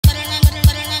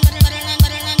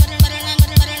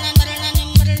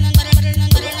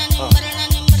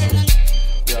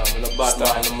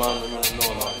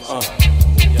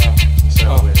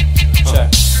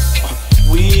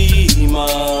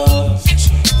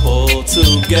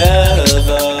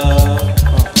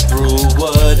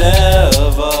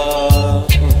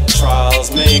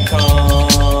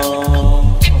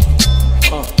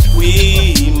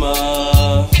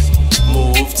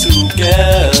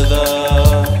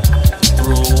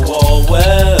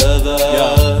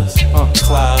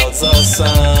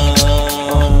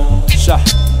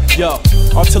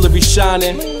artillery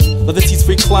shining, leather seats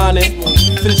reclining.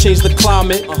 Finna change the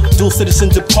climate, dual citizen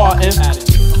departing.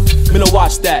 Me no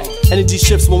watch that, energy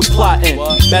shifts when we plotting.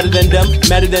 Madder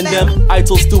than them, I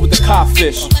told Stu with the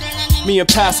codfish. Me and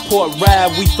Passport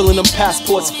Rab, we filling them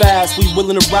passports fast. We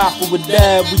willing to rifle with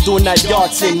dad, we doing that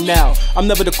yard thing now. I'm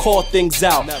never to call things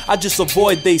out, I just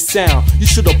avoid they sound. You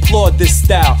should applaud this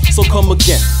style, so come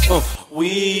again.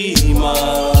 We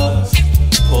must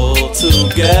pull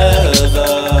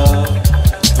together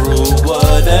through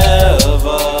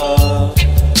whatever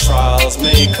trials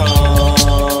may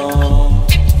come.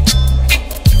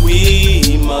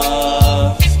 We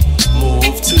must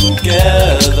move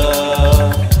together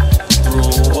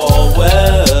through all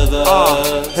weather.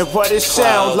 And what it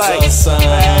sound like.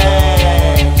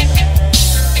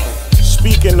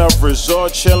 Speaking of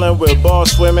resort, chilling with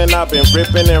boss women, I've been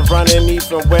ripping and running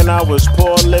even when I was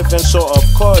poor living. So of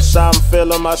course I'm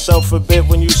feeling myself a bit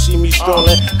when you see me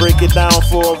strolling. Break it down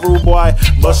for a rude boy,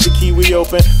 bust the kiwi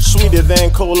open. Sweeter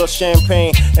than cola,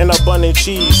 champagne, and abundant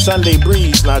cheese. Sunday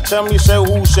breeze. Now tell me,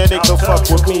 who said they could fuck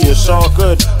with me? It's all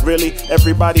good, really.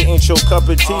 Everybody ain't your cup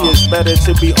of tea. It's better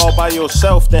to be all by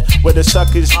yourself than where the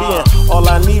suckers being. All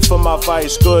I need for my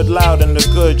vice, good, loud, and a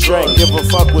good drink. Give a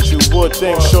fuck what you would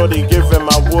think. Shorty giving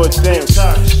my wood things.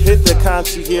 Hit the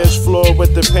concierge floor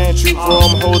with the pantry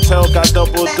room. Hotel got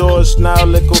double doors now,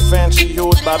 little fancy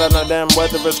youth. But none of them,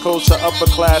 whether it's coast or upper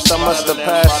class, I must have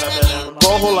passed.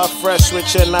 Bohola fresh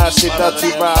with your nasi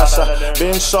dati rasa.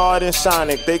 Been sawed and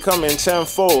Sonic, they come in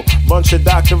tenfold. Bunch of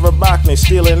Dr. Rabakne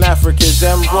stealing Africa's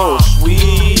emeralds.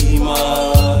 We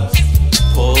must